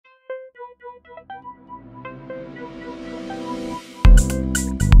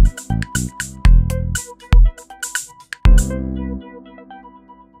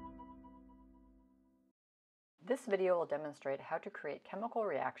This video will demonstrate how to create chemical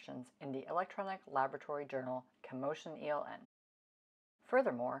reactions in the electronic laboratory journal Chemotion ELN.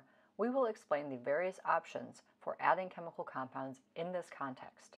 Furthermore, we will explain the various options for adding chemical compounds in this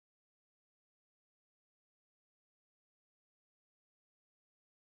context.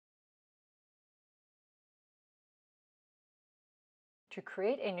 To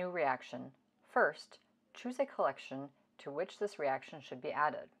create a new reaction, first, choose a collection to which this reaction should be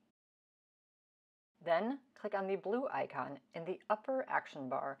added. Then, click on the blue icon in the upper action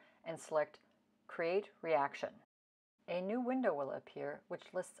bar and select Create Reaction. A new window will appear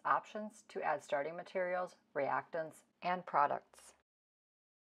which lists options to add starting materials, reactants, and products.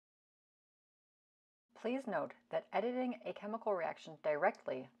 Please note that editing a chemical reaction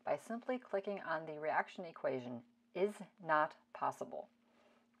directly by simply clicking on the reaction equation is not possible.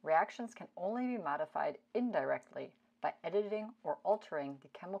 Reactions can only be modified indirectly by editing or altering the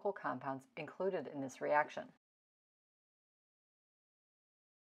chemical compounds included in this reaction.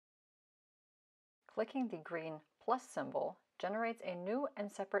 Clicking the green plus symbol generates a new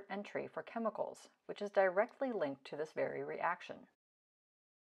and separate entry for chemicals, which is directly linked to this very reaction.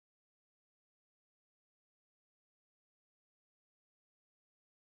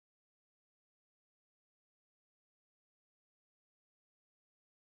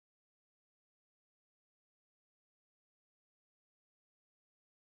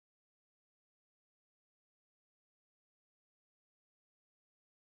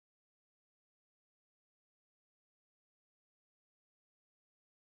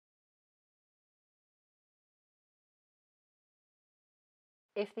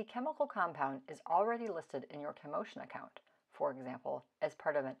 If the chemical compound is already listed in your Chemotion account, for example, as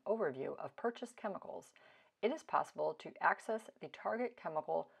part of an overview of purchased chemicals, it is possible to access the target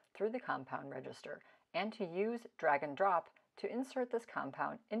chemical through the compound register and to use drag and drop to insert this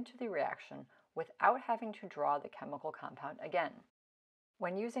compound into the reaction without having to draw the chemical compound again.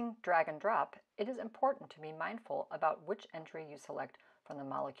 When using drag and drop, it is important to be mindful about which entry you select from the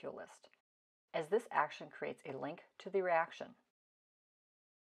molecule list, as this action creates a link to the reaction.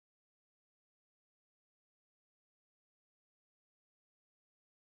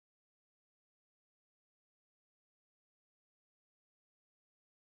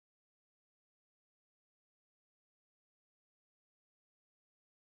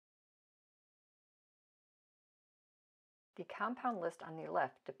 The compound list on the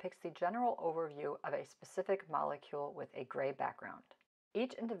left depicts the general overview of a specific molecule with a gray background.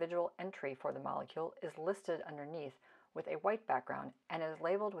 Each individual entry for the molecule is listed underneath with a white background and is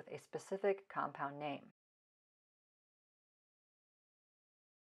labeled with a specific compound name.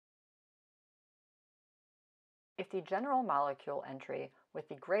 If the general molecule entry with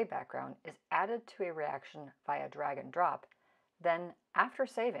the gray background is added to a reaction via drag and drop, then after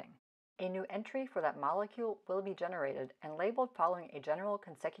saving, a new entry for that molecule will be generated and labeled following a general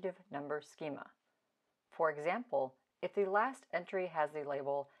consecutive number schema. For example, if the last entry has the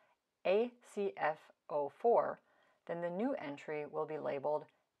label ACFO4, then the new entry will be labeled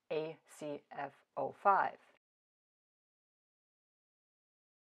ACFO5.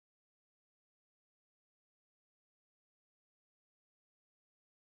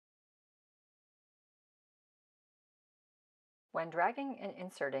 When dragging and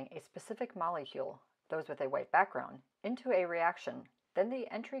inserting a specific molecule, those with a white background, into a reaction, then the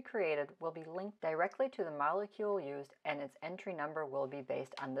entry created will be linked directly to the molecule used and its entry number will be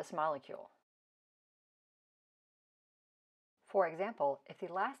based on this molecule. For example, if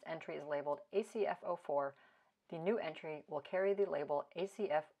the last entry is labeled ACFO4, the new entry will carry the label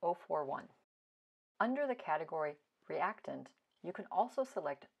ACFO41. Under the category Reactant, you can also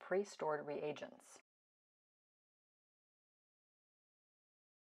select pre-stored reagents.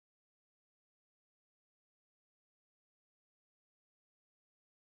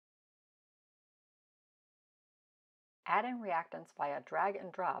 Adding reactants via drag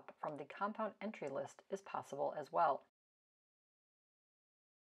and drop from the compound entry list is possible as well.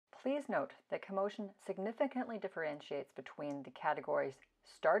 Please note that Chemotion significantly differentiates between the categories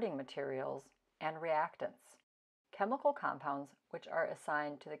starting materials and reactants. Chemical compounds which are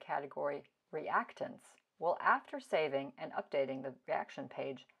assigned to the category reactants will, after saving and updating the reaction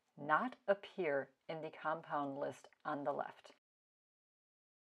page, not appear in the compound list on the left.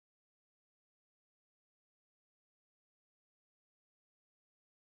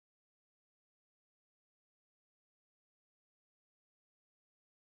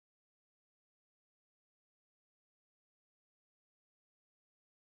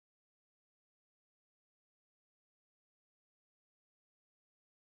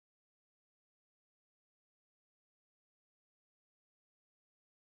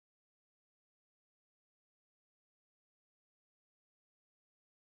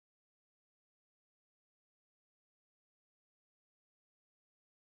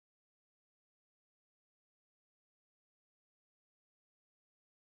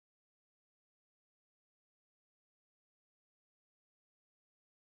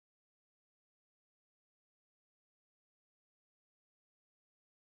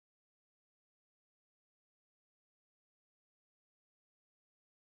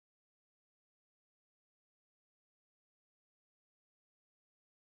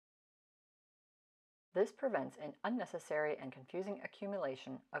 This prevents an unnecessary and confusing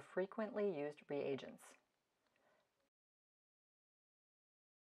accumulation of frequently used reagents.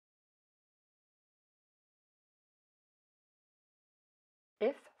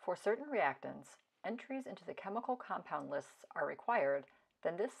 If, for certain reactants, entries into the chemical compound lists are required,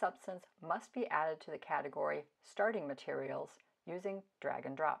 then this substance must be added to the category starting materials using drag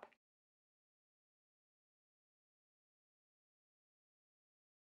and drop.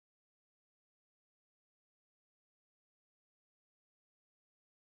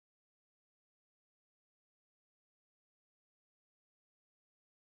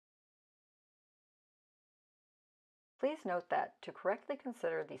 Please note that, to correctly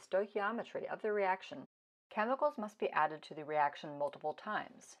consider the stoichiometry of the reaction, chemicals must be added to the reaction multiple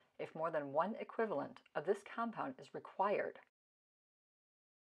times if more than one equivalent of this compound is required.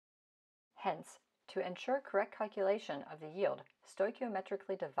 Hence, to ensure correct calculation of the yield,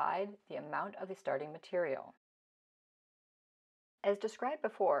 stoichiometrically divide the amount of the starting material. As described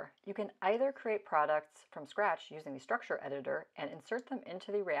before, you can either create products from scratch using the structure editor and insert them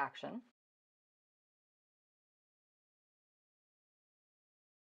into the reaction,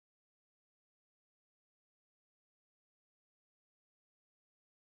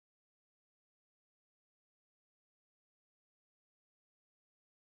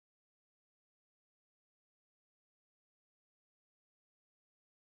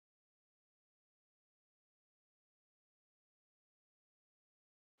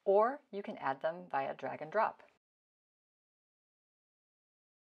 or you can add them via drag and drop.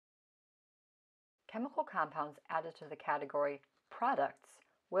 Chemical compounds added to the category products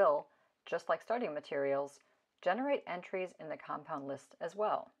will, just like starting materials, generate entries in the compound list as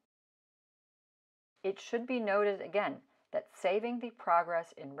well. It should be noted again that saving the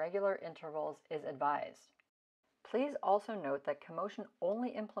progress in regular intervals is advised. Please also note that Chemotion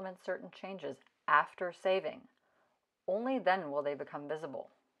only implements certain changes after saving. Only then will they become visible.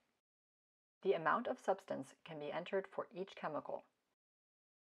 The amount of substance can be entered for each chemical.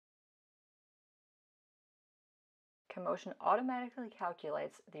 Chemotion automatically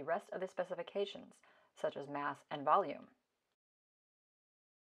calculates the rest of the specifications, such as mass and volume.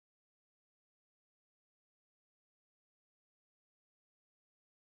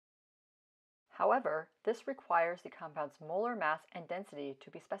 However, this requires the compound's molar mass and density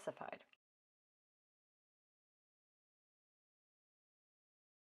to be specified.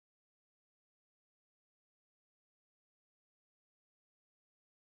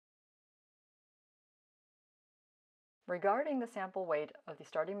 Regarding the sample weight of the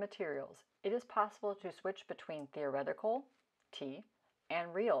starting materials, it is possible to switch between theoretical, T,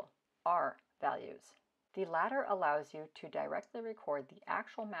 and real, R, values. The latter allows you to directly record the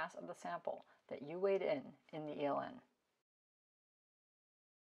actual mass of the sample that you weighed in the ELN.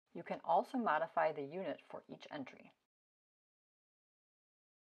 You can also modify the unit for each entry.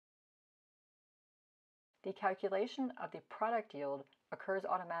 The calculation of the product yield occurs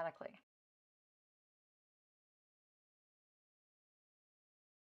automatically.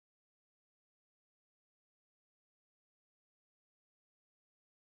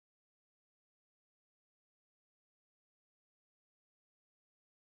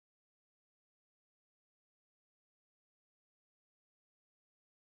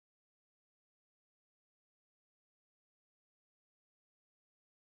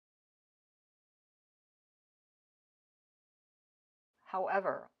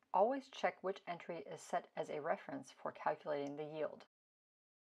 However, always check which entry is set as a reference for calculating the yield.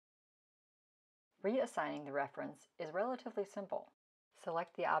 Reassigning the reference is relatively simple.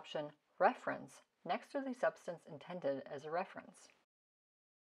 Select the option Reference next to the substance intended as a reference.